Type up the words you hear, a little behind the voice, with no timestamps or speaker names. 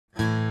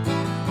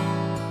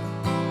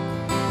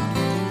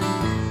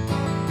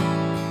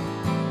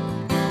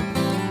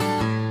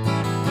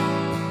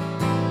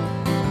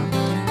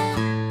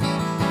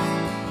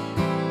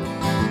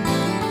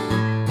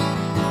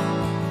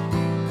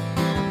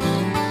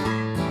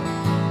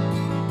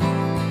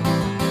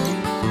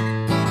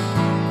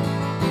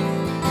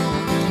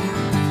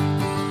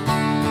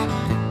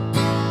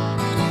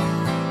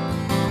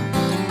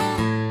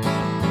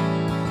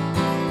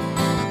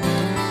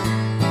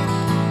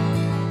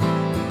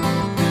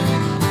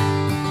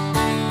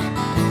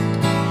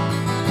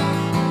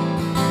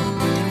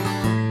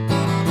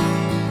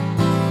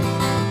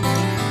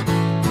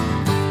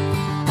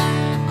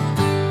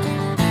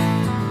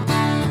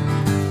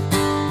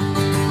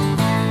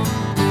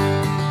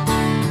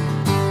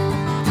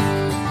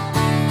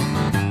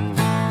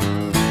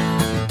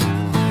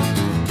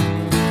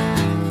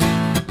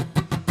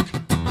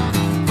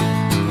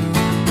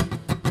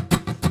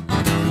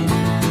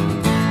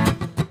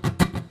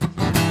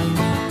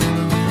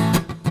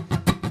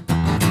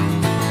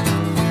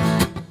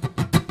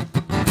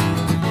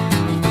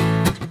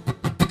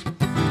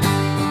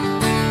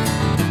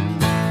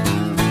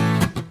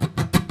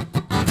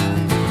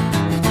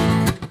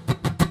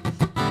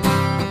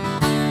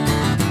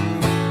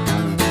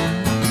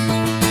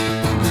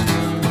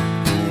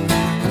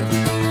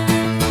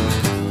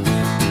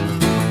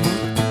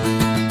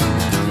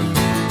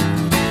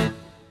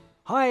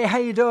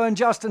you doing?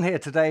 Justin here.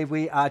 Today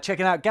we are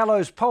checking out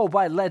Gallows' Pole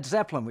by Led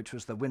Zeppelin, which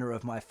was the winner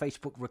of my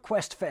Facebook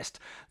Request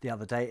Fest the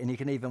other day. And you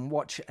can even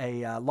watch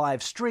a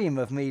live stream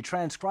of me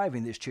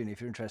transcribing this tune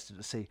if you're interested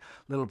to see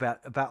a little bit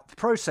about the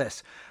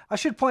process. I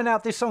should point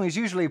out this song is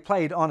usually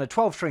played on a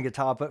 12-string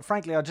guitar, but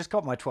frankly I just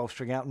got my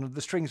 12-string out and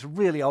the string's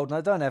really old and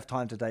I don't have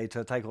time today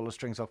to take all the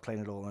strings off, clean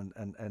it all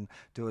and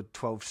do a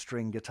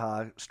 12-string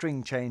guitar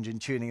string change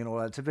and tuning and all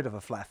that. It's a bit of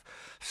a flaff.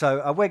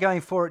 So we're going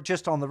for it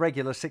just on the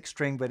regular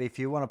 6-string, but if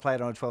you want to play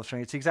it on a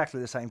 12-string, it's exactly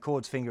the same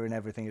chords, finger and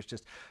everything. It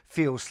just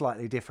feels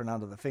slightly different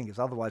under the fingers.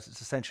 Otherwise,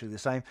 it's essentially the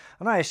same.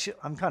 And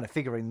I'm kind of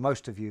figuring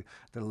most of you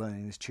that are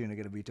learning this tune are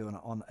going to be doing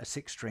it on a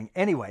 6-string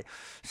anyway.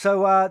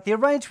 So the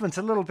arrangement's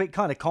a little bit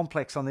kind of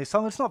complex on this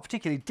song. It's not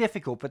particularly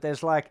difficult, but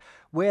there's like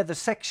where the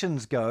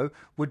sections go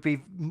would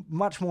be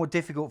much more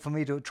difficult for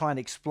me to try and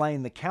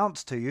explain the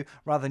counts to you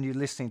rather than you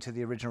listening to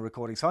the original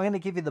recording. So I'm going to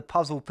give you the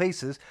puzzle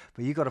pieces,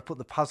 but you've got to put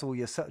the puzzle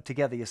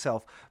together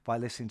yourself by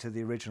listening to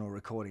the original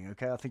recording,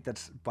 okay? I think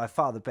that's by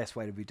far the best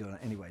way to be doing it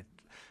anyway.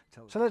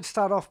 So let's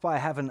start off by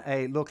having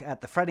a look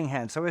at the fretting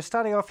hand. So we're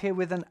starting off here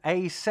with an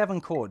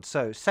A7 chord.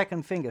 So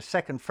second finger,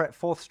 2nd fret,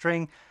 4th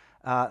string,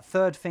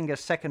 3rd finger,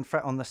 2nd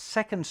fret on the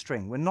 2nd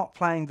string. We're not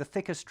playing the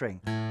thicker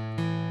string.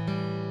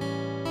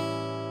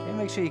 Okay,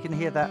 make sure you can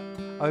hear that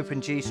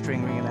open G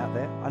string ringing out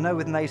there. I know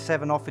with an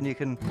A7 often you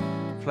can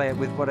play it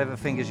with whatever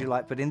fingers you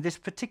like, but in this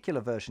particular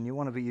version you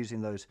want to be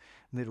using those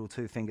middle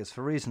 2 fingers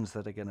for reasons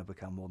that are going to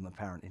become more than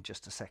apparent in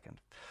just a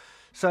second.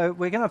 So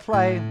we're going to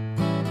play,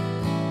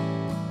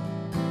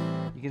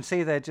 you can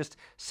see there just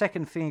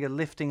 2nd finger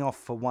lifting off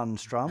for 1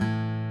 strum,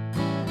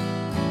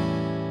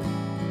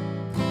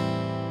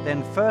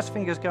 then 1st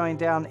finger's going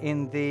down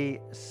in the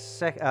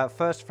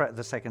 1st fret of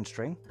the 2nd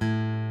string,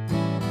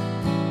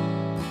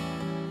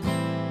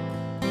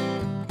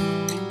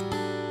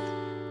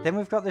 then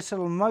we've got this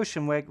little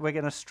motion where we're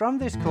going to strum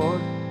this chord,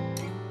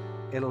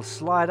 it'll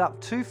slide up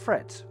 2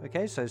 frets,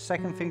 okay, so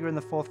 2nd finger in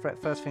the 4th fret,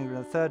 1st finger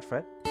in the 3rd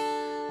fret,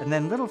 and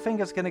then little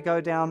finger's going to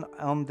go down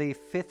on the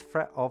 5th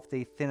fret of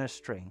the thinner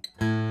string.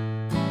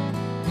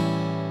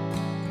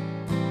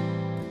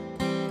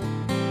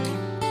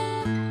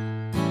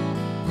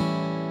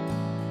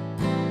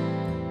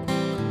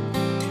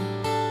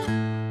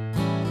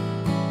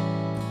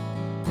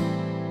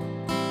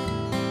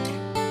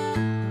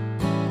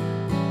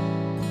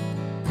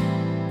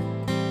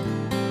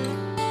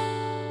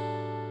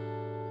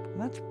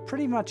 That's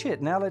pretty much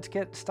it. Now let's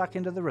get stuck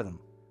into the rhythm.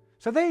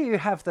 So there you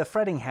have the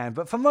fretting hand,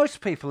 but for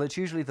most people it's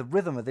usually the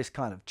rhythm of this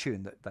kind of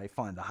tune that they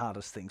find the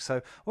hardest thing. So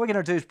what we're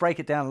going to do is break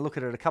it down and look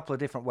at it a couple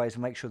of different ways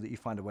and make sure that you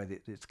find a way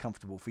that it's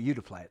comfortable for you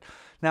to play it.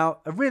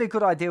 Now, a really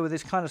good idea with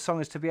this kind of song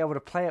is to be able to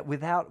play it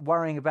without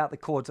worrying about the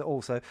chords at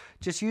all. So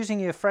just using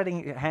your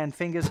fretting hand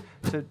fingers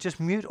to just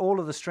mute all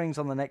of the strings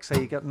on the neck so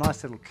you get a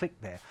nice little click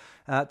there.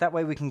 That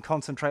way we can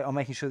concentrate on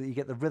making sure that you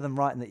get the rhythm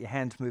right and that your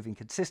hand's moving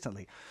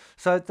consistently.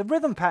 So the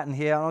rhythm pattern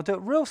here, and I'll do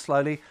it real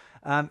slowly,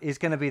 is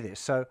going to be this.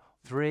 So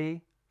 3,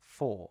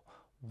 4,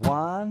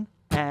 1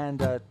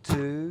 and a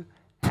 2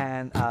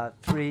 and a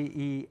 3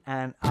 E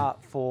and a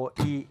 4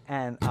 E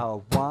and a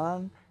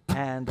 1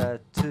 and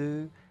a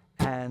 2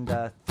 and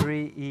a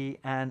 3 E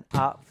and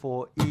a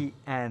 4 E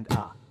and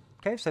a.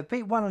 Okay, so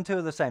beat 1 and 2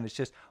 are the same. It's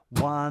just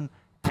 1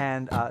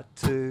 and a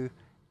 2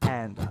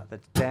 and a.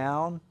 That's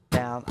down,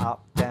 down,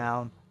 up,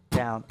 down,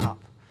 down,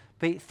 up.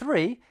 Beat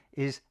 3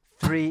 is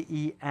 3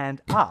 E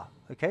and a.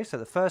 Okay, so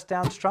the first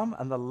down strum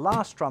and the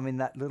last strum in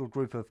that little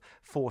group of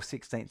 4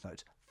 16th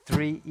notes.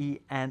 3 E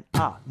and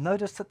a.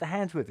 Notice that the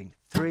hand's moving.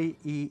 3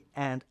 E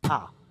and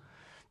a.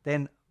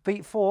 Then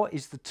beat 4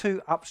 is the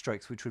 2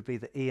 upstrokes, which would be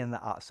the E and the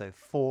A. So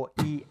 4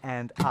 E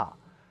and a.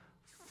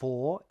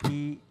 4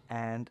 E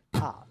and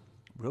a.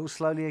 Real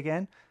slowly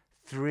again.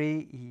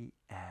 3 E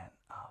and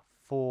a.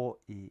 4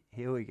 E.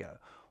 Here we go.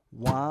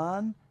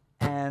 1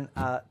 and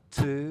a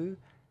 2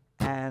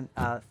 and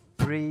a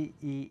 3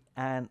 E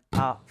and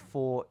a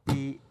 4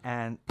 E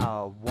and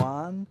a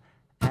 1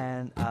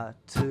 and a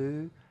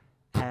 2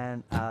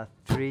 and a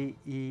 3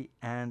 E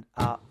and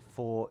a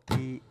 4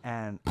 E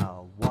and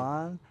a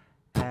 1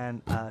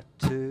 and a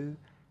 2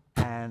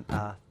 and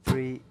a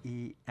 3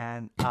 E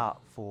and a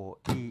 4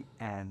 E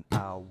and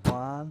a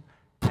 1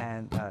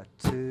 and a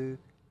 2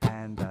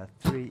 and a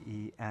 3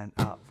 E and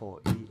a 4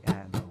 E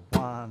and a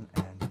 1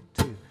 and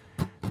a 2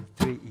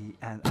 3 E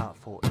and a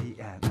 4 E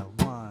and a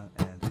 1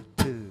 and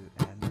a 2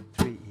 and a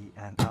 3 E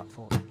and a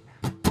 4 E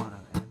 1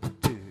 and a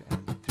 2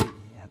 and a 3 E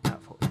and a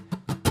 4 E.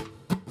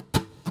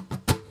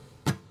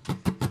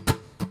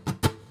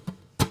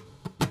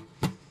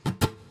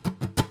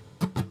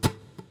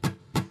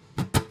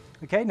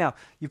 Okay, now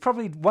you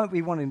probably won't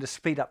be wanting to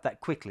speed up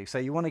that quickly, so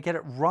you want to get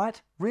it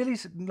right, really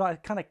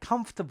like kind of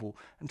comfortable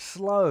and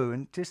slow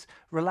and just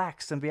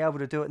relaxed and be able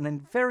to do it, and then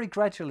very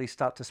gradually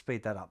start to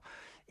speed that up.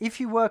 If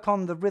you work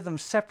on the rhythm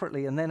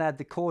separately and then add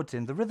the chords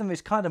in, the rhythm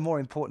is kind of more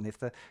important. If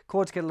the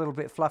chords get a little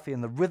bit fluffy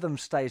and the rhythm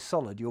stays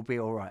solid, you'll be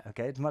all right,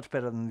 okay? It's much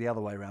better than the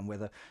other way around,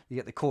 where you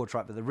get the chords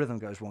right but the rhythm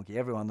goes wonky.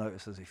 Everyone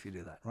notices if you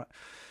do that, right?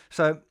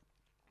 So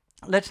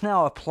Let's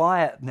now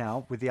apply it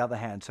now with the other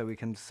hand so we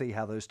can see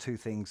how those two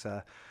things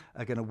are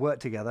going to work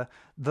together.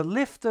 The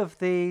lift of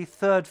the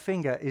third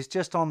finger is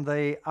just on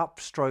the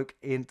upstroke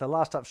in the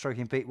last upstroke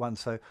in beat 1.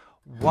 So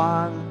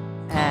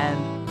 1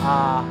 and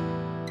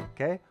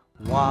okay,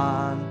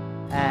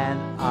 1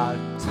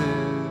 and 2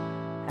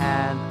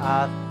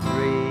 and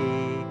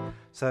 3.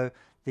 So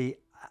the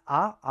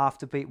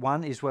after beat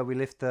 1 is where we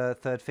lift the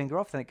third finger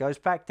off, then it goes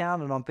back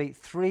down, and on beat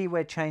 3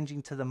 we're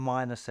changing to the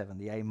minor 7,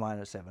 the A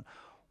minor 7.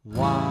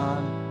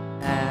 1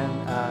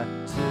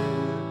 and 2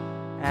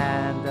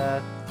 and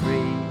 3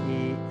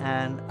 E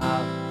and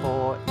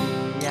 4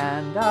 E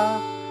and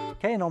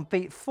Okay, and on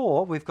beat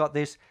 4 we've got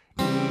this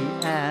E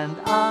and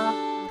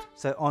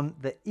So on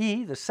the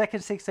E, the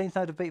second 16th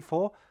note of beat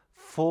 4,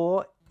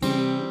 4 E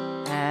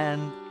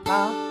and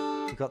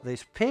we've got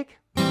this pick,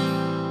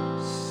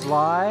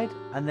 slide,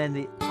 and then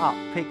the up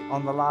pick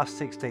on the last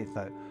 16th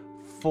note.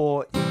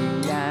 4 E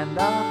and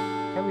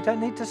Okay, we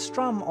don't need to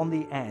strum on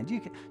the and.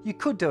 You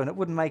could do, and it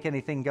wouldn't make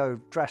anything go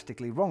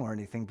drastically wrong or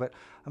anything, but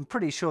I'm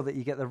pretty sure that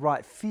you get the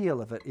right feel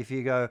of it if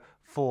you go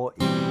 4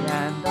 E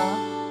and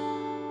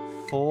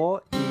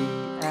 4 E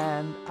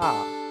and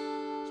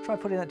Let's try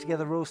putting that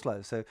together real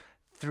slow. So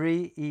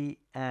 3 E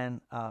and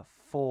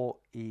 4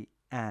 E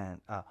and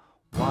 1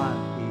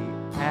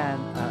 E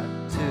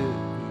and 2 E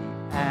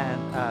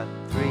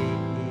and 3 E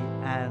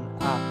and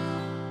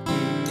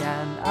E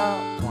and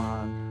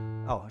 1.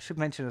 Oh, I should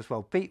mention as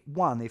well, beat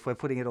 1, if we're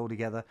putting it all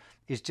together,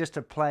 is just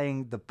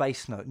playing the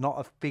bass note, not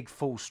a big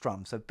full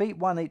strum. So beat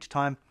 1 each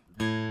time,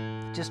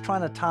 just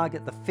trying to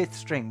target the 5th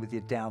string with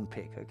your down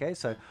pick, okay?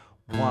 So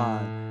 1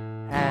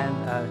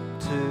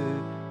 and 2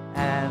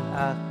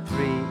 and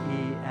 3 E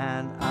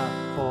and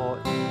 4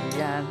 E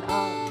and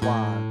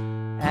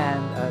 1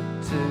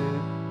 and 2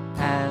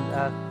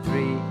 and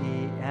 3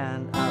 E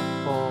and 4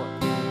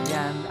 E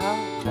and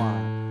 1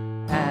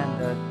 and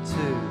 2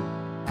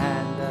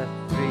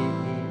 and 3 E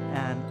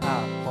and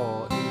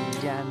 4 E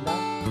and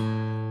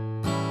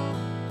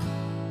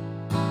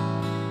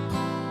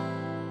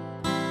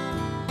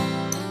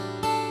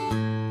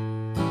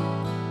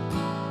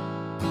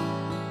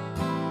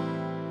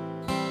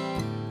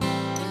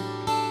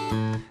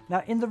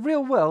Now, in the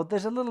real world,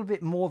 there's a little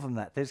bit more than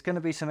that. There's going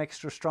to be some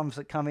extra strums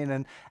that come in,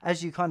 and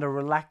as you kind of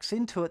relax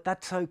into it,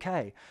 that's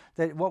okay.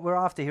 What we're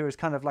after here is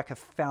kind of like a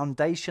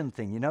foundation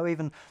thing, you know?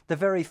 Even the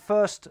very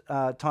first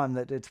time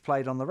that it's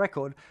played on the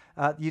record,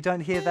 you don't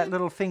hear that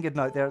little fingered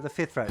note there at the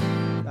 5th fret.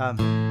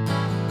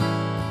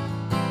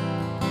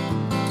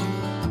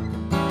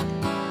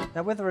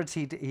 Now, whether it's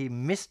he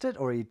missed it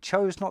or he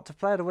chose not to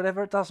play it or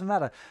whatever, it doesn't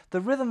matter. The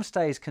rhythm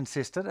stays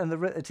consistent and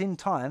it's in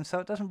time, so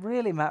it doesn't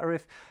really matter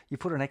if you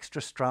put an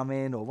extra strum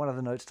in or one of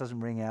the notes doesn't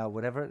ring out,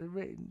 whatever.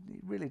 It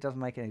really doesn't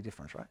make any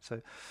difference, right?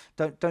 So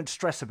don't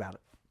stress about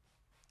it.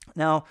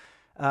 Now,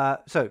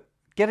 so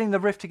getting the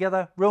riff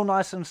together, real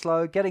nice and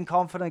slow, getting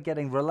confident,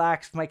 getting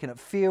relaxed, making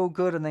it feel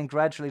good, and then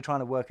gradually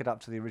trying to work it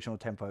up to the original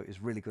tempo is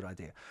a really good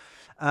idea.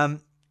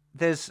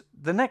 There's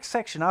the next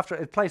section after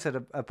it plays it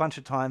a bunch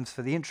of times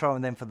for the intro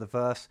and then for the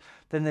verse.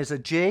 Then there's a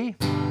G.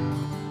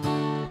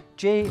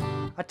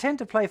 I tend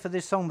to play for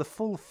this song the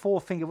full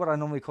 4-finger, what I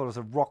normally call as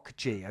a rock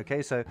G.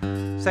 Okay, so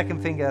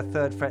 2nd finger,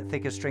 3rd fret,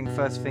 thicker string,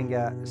 1st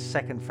finger,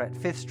 2nd fret,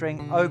 5th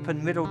string,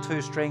 open, middle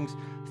 2 strings,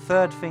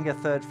 3rd finger,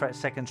 3rd fret,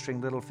 2nd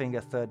string, little finger,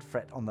 3rd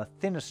fret on the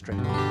thinner string.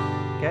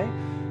 Okay,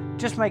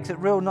 just makes it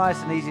real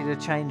nice and easy to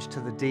change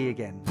to the D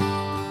again.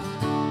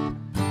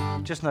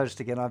 Just noticed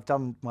again, I've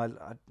done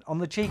on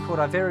the G chord,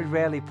 I very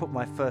rarely put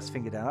my 1st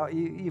finger down.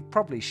 You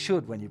probably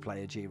should when you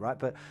play a G, right?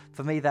 But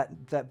for me,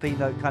 that B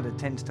note kind of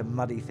tends to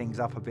muddy things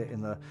up a bit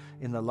in the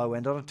low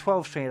end. On a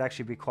 12 string, it'd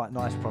actually be quite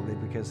nice probably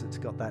because it's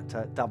got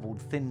that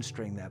doubled thin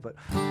string there. But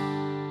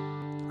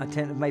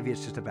maybe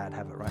it's just a bad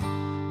habit, right?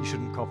 You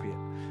shouldn't copy it.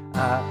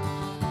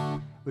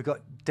 We've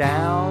got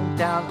down,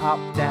 down,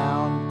 up,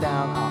 down,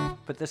 down, up.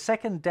 But the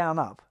second down,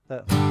 up,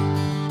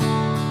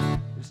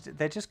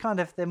 they're just kind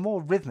of, they're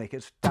more rhythmic.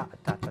 It's da,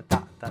 da, da,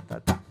 da, da, da,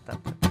 da,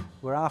 da.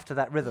 We're after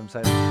that rhythm, so.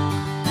 It's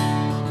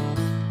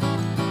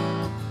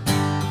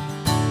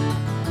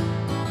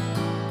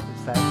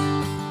that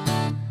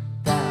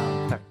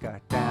down, da, da,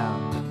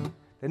 down.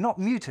 They're not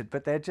muted,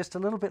 but they're just a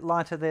little bit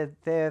lighter.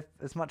 They're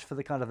as much for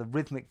the kind of the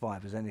rhythmic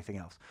vibe as anything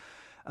else.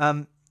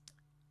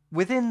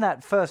 Within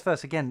that first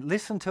verse, again,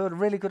 listen to it. A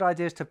really good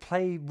idea is to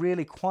play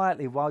really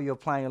quietly while you're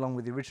playing along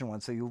with the original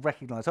one, so you'll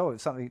recognize, oh,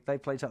 it's something, they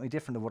played something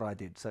different to what I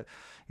did. So,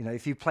 you know,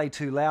 if you play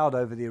too loud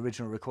over the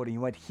original recording,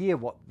 you won't hear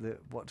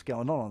what's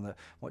going on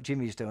what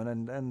Jimmy's doing,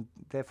 and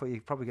therefore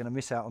you're probably going to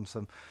miss out on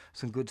some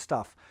good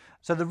stuff.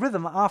 So the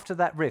rhythm after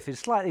that riff is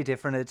slightly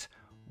different. It's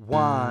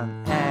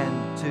 1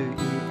 and 2 E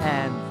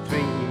and 3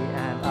 E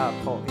and up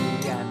 4 E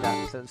and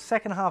up. So the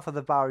second half of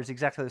the bar is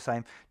exactly the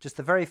same. Just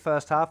the very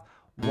first half.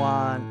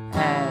 1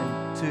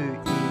 and 2 E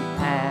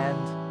and,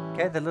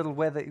 okay, the little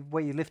where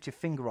you lift your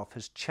finger off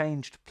has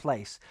changed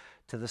place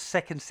to the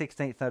second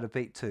 16th note of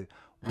beat 2.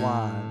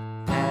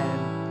 1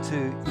 and 2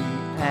 E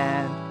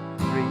and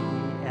 3 E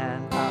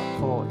and up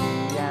 4 E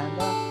and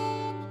up.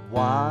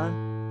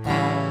 1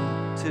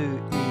 and 2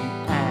 E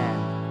and.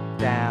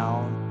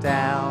 down,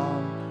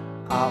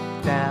 down, up,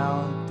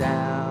 down,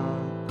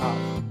 down, up.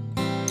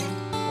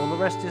 All the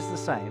rest is the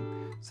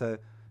same. So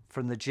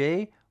from the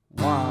G,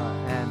 1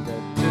 and a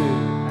 2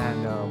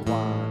 and a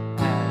 1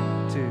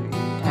 and 2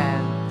 E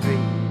and 3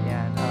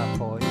 and a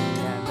 4 E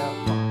and a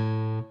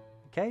 1.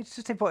 Okay, it's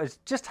just important. It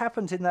just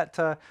happens in that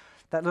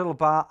that little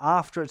bar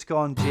after it's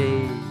gone G,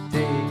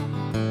 D.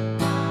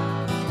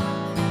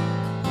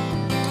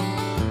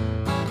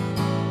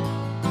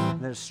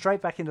 And then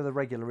straight back into the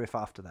regular riff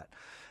after that.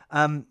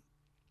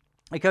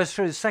 It goes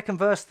through the second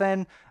verse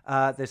then.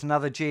 There's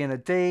another G and a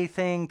D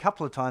thing, a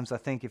couple of times I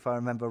think, if I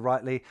remember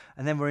rightly.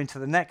 And then we're into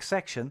the next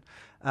section,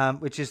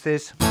 which is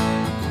this.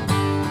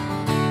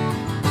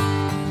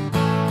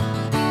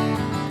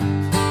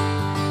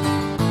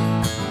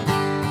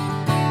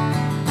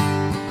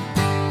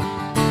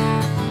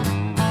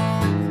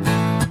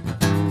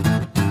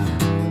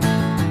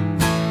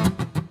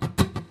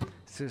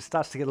 So it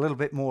starts to get a little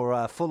bit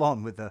more full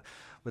on with the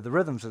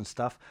rhythms and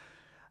stuff.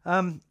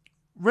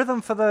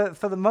 Rhythm for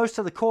the most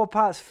of the chord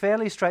parts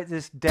fairly straight.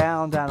 This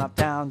down, down, up,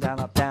 down, down,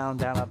 up, down,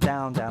 down, up,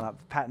 down, down,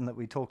 up pattern that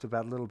we talked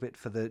about a little bit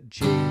for the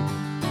G.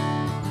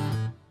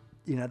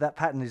 You know, that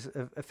pattern is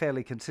a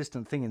fairly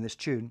consistent thing in this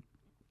tune.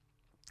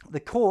 The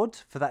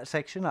chords for that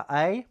section are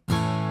A,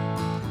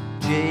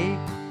 G,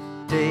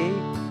 D,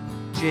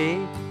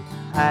 G,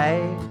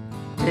 A,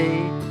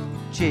 D,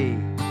 G.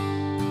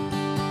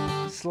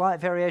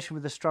 Slight variation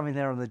with the strumming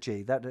there on the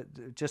G.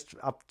 That just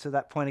up to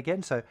that point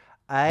again. So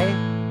A,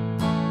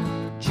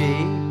 G,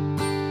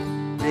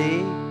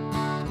 D,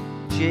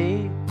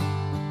 G,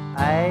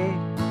 A,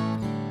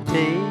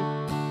 D,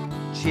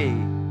 G.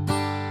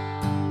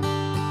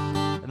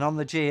 And on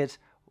the G it's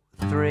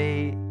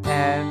 3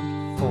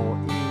 and 4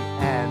 E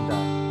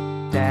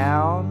and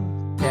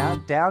down,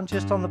 down, down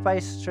just on the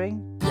bass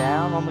string,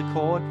 down on the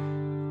chord,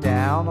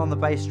 down on the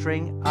bass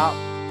string, up,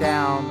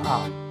 down,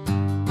 up.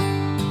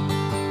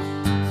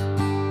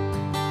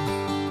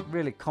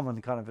 Really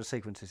common kind of a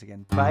sequences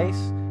again.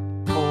 Bass,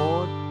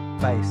 chord,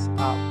 bass,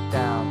 up,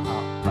 down,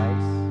 up,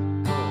 bass,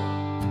 chord.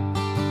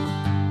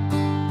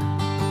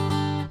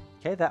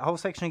 Okay, that whole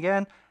section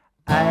again.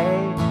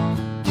 A,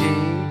 G,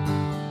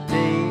 D,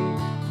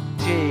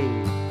 G,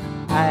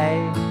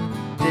 A,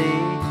 D,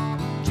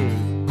 G.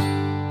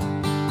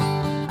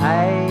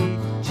 A,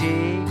 G,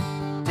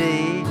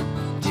 D,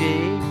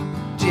 G,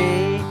 G,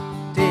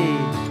 D.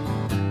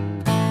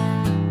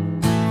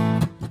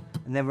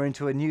 And then we're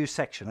into a new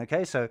section,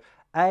 okay? So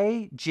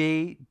A,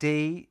 G,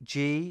 D,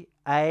 G,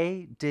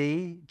 A,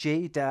 D,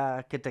 G,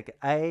 da,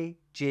 A,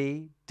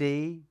 G,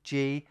 D,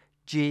 G,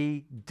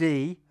 G,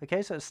 D.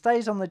 Okay, so it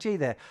stays on the G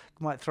there. It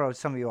might throw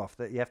some of you off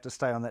that you have to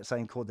stay on that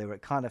same chord there.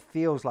 It kind of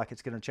feels like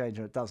it's going to change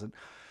and it doesn't.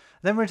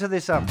 Then we're into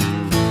this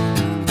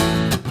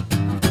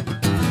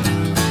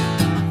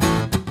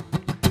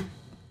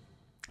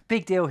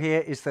big deal here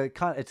is the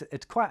kind of,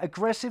 it's quite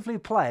aggressively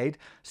played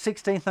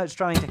 16th note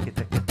strumming.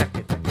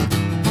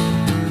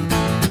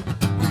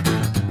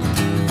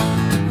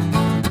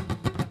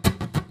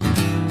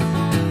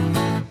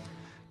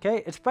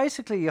 Okay, it's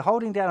basically you're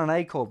holding down an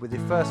A chord with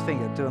your first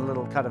finger, doing a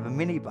little kind of a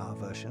mini bar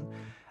version.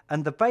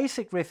 And the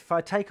basic riff, if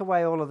I take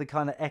away all of the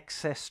kind of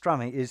excess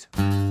strumming, is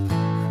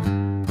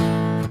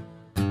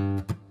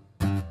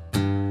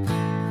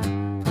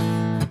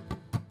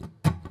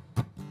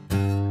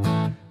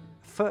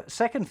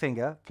second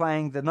finger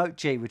playing the note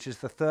G, which is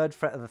the 3rd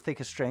fret of the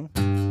thicker string,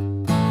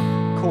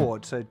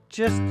 chord. So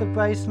just the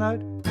bass note,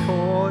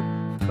 chord,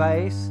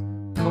 bass,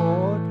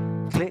 chord,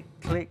 click,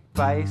 click,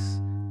 bass,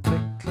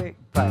 click, click,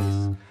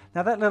 bass.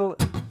 Now that little,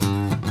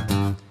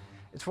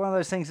 it's one of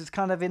those things, it's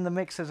kind of in the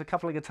mix, there's a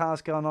couple of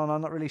guitars going on,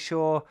 I'm not really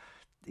sure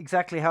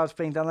exactly how it's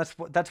being done,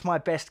 that's my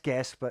best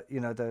guess, but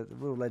you know, the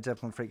real Led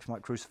Zeppelin freaks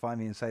might crucify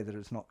me and say that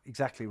it's not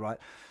exactly right.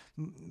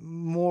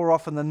 More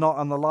often than not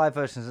on the live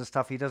versions and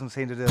stuff, he doesn't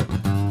seem to do it.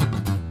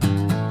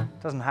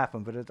 Doesn't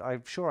happen, but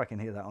I'm sure I can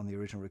hear that on the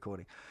original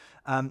recording.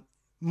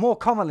 More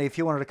commonly, if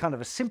you wanted a kind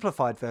of a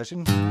simplified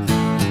version,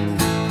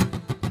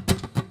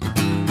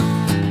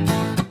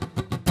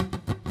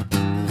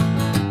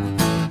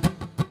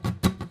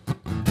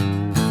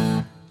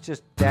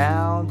 just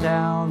down,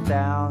 down,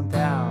 down,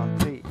 down,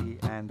 3 E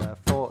and a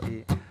 4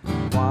 E,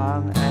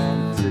 1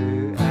 and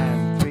 2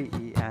 and 3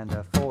 E and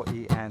a 4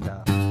 E and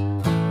a.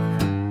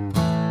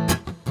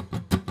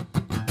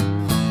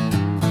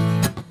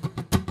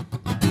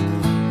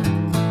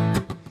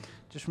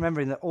 Just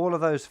remembering that all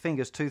of those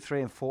fingers, 2,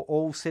 3 and 4,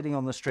 all sitting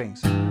on the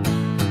strings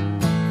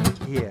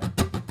here.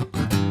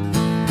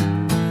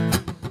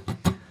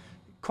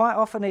 Quite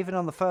often even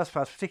on the first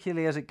pass,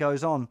 particularly as it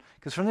goes on,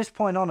 because from this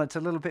point on it's a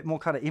little bit more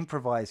kind of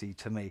improvisy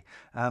to me.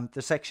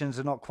 The sections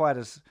are not quite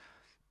as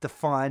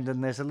defined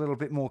and there's a little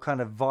bit more kind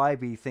of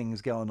vibey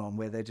things going on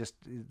where they're just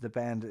the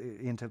band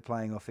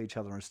interplaying off each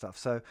other and stuff.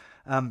 So,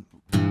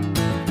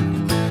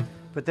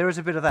 but there is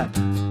a bit of that.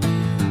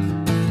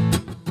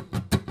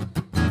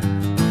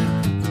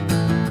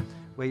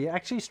 Where you're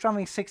actually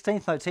strumming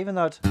 16th notes, even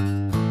though it's,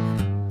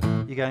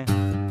 you're going.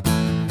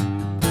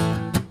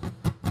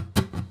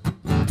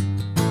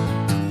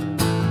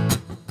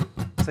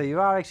 So So you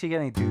are actually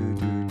getting do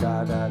do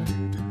da da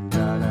do do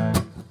da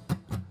da.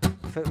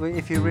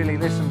 If you really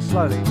listen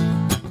slowly,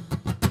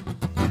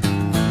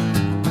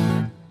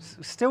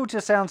 still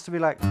just sounds to be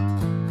like,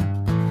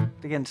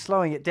 again,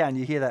 slowing it down,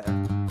 you hear that.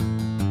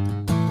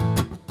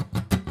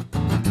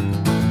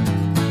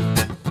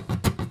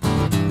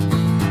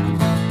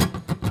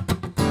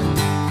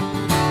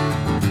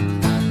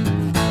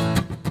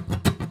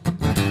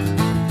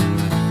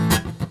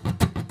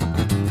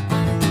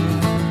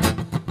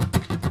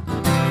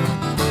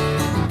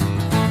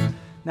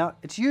 Now,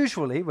 it's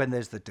usually when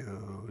there's the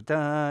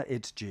do-da,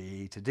 it's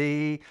G to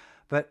D,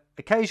 but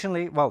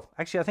occasionally, well,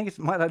 actually I think it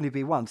might only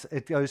be once,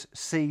 it goes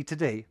C to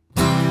D.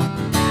 C,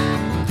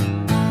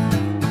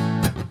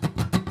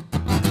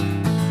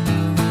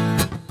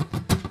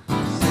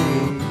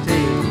 D.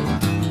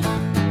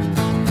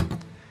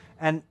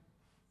 And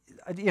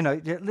you know,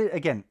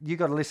 again, you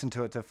got to listen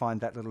to it to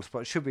find that little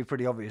spot. It should be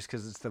pretty obvious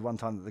because it's the one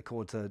time that the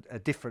chords are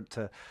different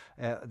to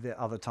the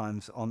other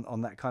times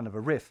on that kind of a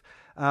riff.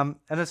 And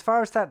as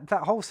far as that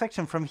whole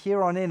section from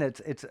here on in,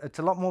 it's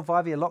a lot more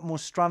vibey, a lot more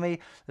strummy.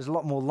 There's a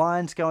lot more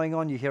lines going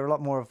on. You hear a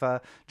lot more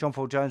of John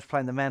Paul Jones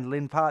playing the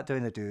mandolin part,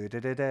 doing the do da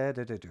da da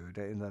da da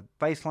da, and the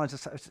bass lines.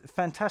 It's a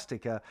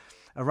fantastic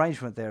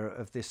arrangement there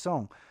of this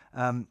song.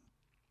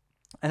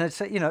 And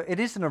it's, you know, it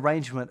is an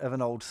arrangement of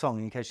an old song,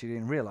 in case you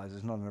didn't realize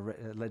it's not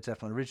a Led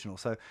Zeppelin original.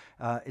 So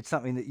it's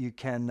something that you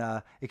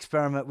can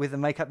experiment with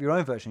and make up your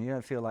own version. You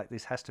don't feel like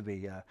this has to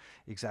be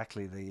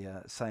exactly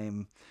the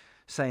same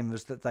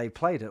as that they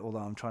played it, although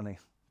I'm trying to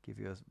give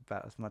you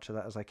about as much of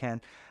that as I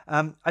can.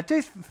 I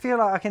do feel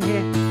like I can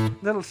hear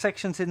little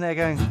sections in there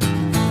going...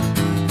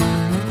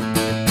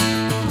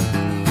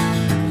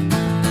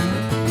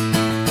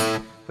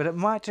 But it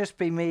might just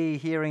be me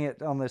hearing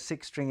it on the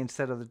 6th string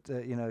instead of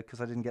the, you know, because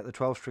I didn't get the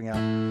 12th string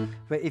out.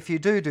 But if you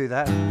do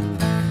that,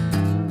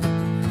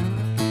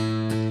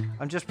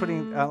 I'm just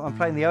putting, I'm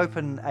playing the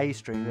open A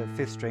string, the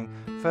 5th string,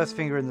 first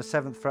finger in the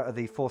 7th fret of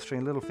the 4th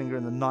string, little finger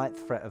in the 9th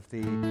fret of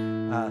the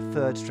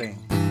 3rd string.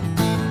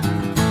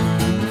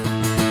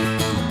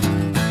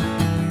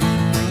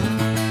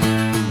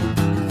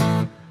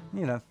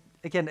 You know,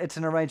 again, it's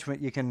an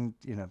arrangement you can,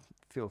 you know,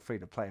 feel free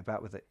to play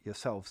about with it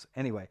yourselves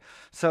anyway.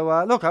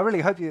 So look, I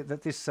really hope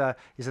that this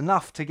is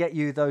enough to get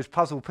you those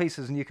puzzle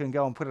pieces and you can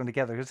go and put them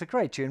together. It's a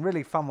great tune,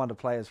 really fun one to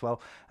play as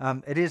well.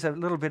 It is a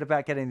little bit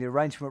about getting the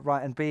arrangement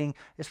right and being,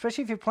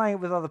 especially if you're playing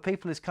it with other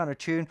people, this kind of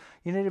tune,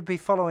 you need to be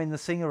following the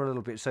singer a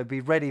little bit. So be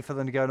ready for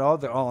them to go, oh,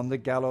 they're on the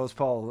gallows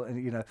pole, and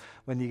you know,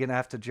 when you're going to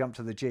have to jump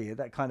to the G.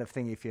 That kind of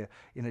thing, if you're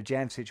in a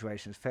jam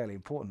situation, is fairly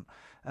important.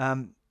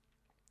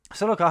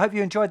 So look, I hope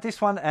you enjoyed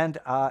this one, and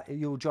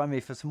you'll join me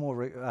for some more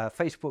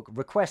Facebook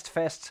request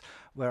fests,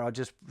 where I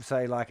just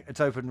say, like, it's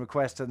open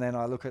request, and then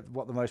I look at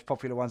what the most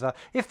popular ones are.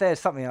 If there's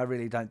something I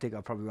really don't dig,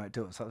 I probably won't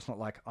do it. So it's not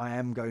like I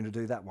am going to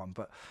do that one,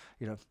 but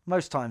you know,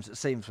 most times it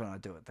seems when I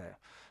do it, they're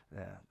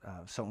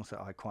songs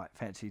that I quite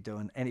fancy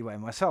doing anyway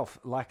myself,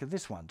 like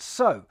this one.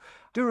 So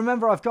do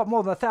remember, I've got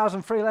more than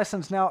 1,000 free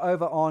lessons now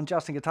over on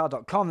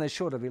JustinGuitar.com. There's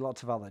sure to be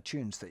lots of other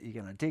tunes that you're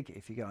going to dig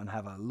if you go and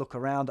have a look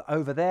around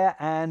over there.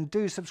 And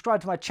do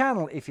subscribe to my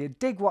channel if you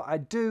dig what I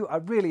do. I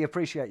really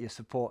appreciate your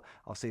support.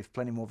 I'll see you for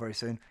plenty more very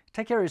soon.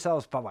 Take care of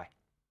yourselves. Bye-bye.